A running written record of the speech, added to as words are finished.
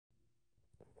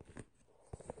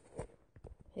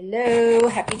Hello,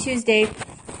 happy Tuesday.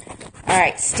 All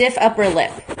right, stiff upper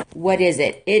lip. What is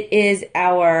it? It is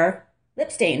our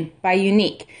lip stain by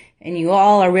Unique. And you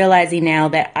all are realizing now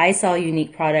that I sell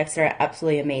Unique products that are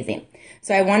absolutely amazing.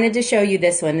 So I wanted to show you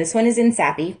this one. This one is in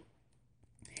Sappy.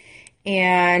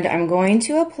 And I'm going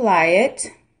to apply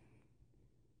it.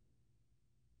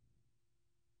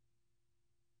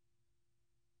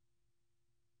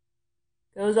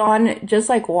 Goes on just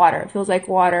like water. It feels like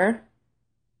water.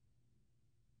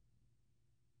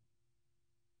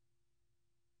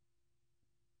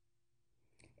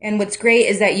 And what's great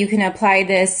is that you can apply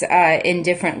this in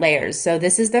different layers. So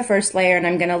this is the first layer, and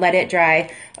I'm going to let it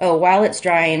dry. Oh, while it's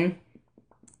drying,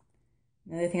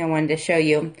 another thing I wanted to show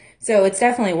you. So it's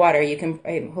definitely water. You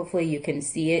can hopefully you can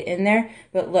see it in there.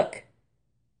 But look,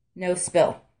 no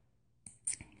spill.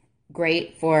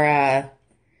 Great for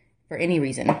any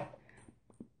reason.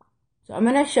 So I'm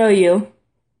going to show you.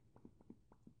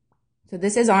 So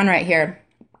this is on right here.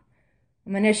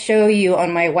 I'm going to show you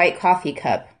on my white coffee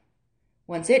cup.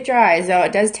 Once it dries, though,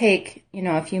 it does take,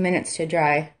 a few minutes to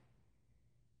dry.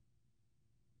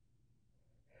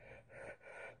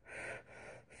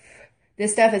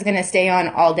 This stuff is going to stay on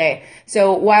all day.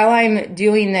 So while I'm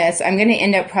doing this, I'm going to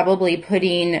end up probably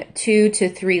putting 2 to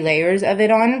 3 layers of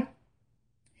it on.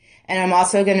 And I'm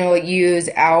also going to use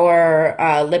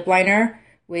our lip liner,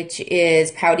 which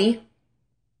is pouty.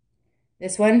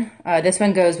 This one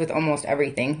goes with almost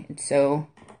everything. It's so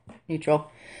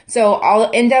neutral. So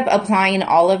I'll end up applying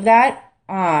all of that.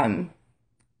 And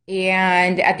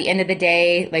at the end of the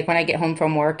day, like when I get home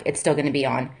from work, it's still going to be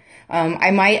on.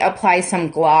 I might apply some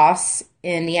gloss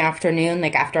in the afternoon,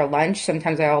 like after lunch.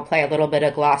 Sometimes I'll apply a little bit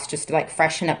of gloss just to like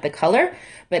freshen up the color,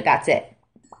 but that's it.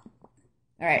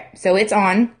 All right, so it's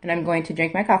on, and I'm going to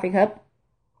drink my coffee cup.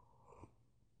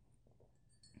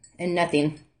 And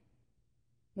nothing.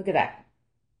 Look at that.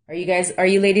 Are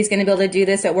you ladies going to be able to do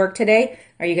this at work today?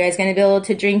 Are you guys going to be able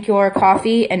to drink your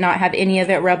coffee and not have any of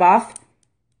it rub off?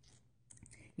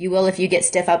 You will if you get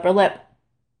stiff upper lip.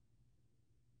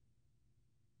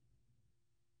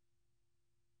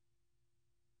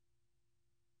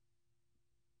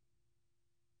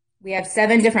 We have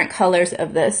 7 different colors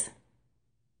of this.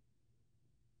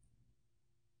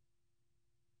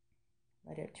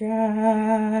 Let it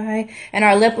dry. And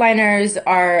our lip liners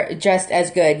are just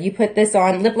as good. You put this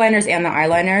on, lip liners and the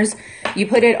eyeliners, you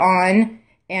put it on,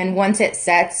 and once it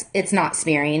sets, it's not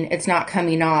smearing. It's not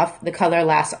coming off. The color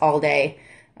lasts all day.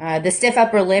 The stiff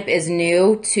upper lip is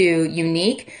new to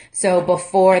Unique. So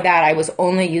before that, I was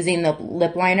only using the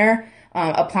lip liner,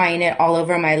 applying it all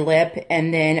over my lip,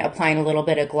 and then applying a little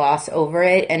bit of gloss over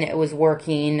it. And it was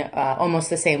working almost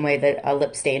the same way that a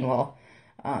lip stain will.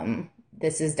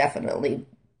 This is definitely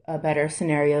a better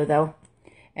scenario though.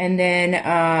 And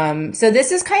then, so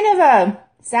this is kind of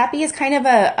Sappy is kind of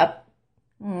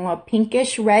a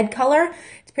pinkish red color.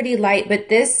 It's pretty light, but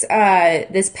this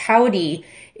pouty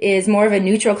is more of a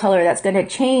neutral color that's going to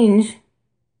change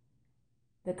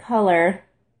the color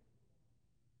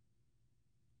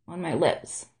on my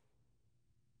lips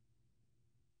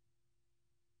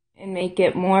and make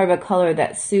it more of a color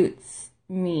that suits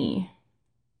me.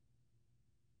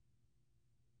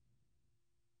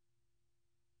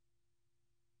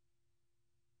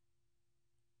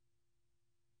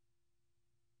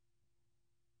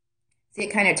 See,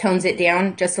 it kind of tones it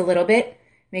down just a little bit,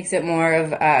 makes it more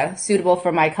of suitable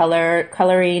for my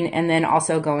coloring, and then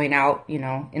also going out,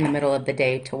 in the middle of the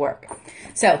day to work.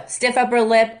 So, stiff upper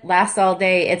lip, lasts all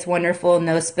day. It's wonderful,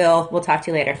 no spill. We'll talk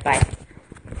to you later. Bye.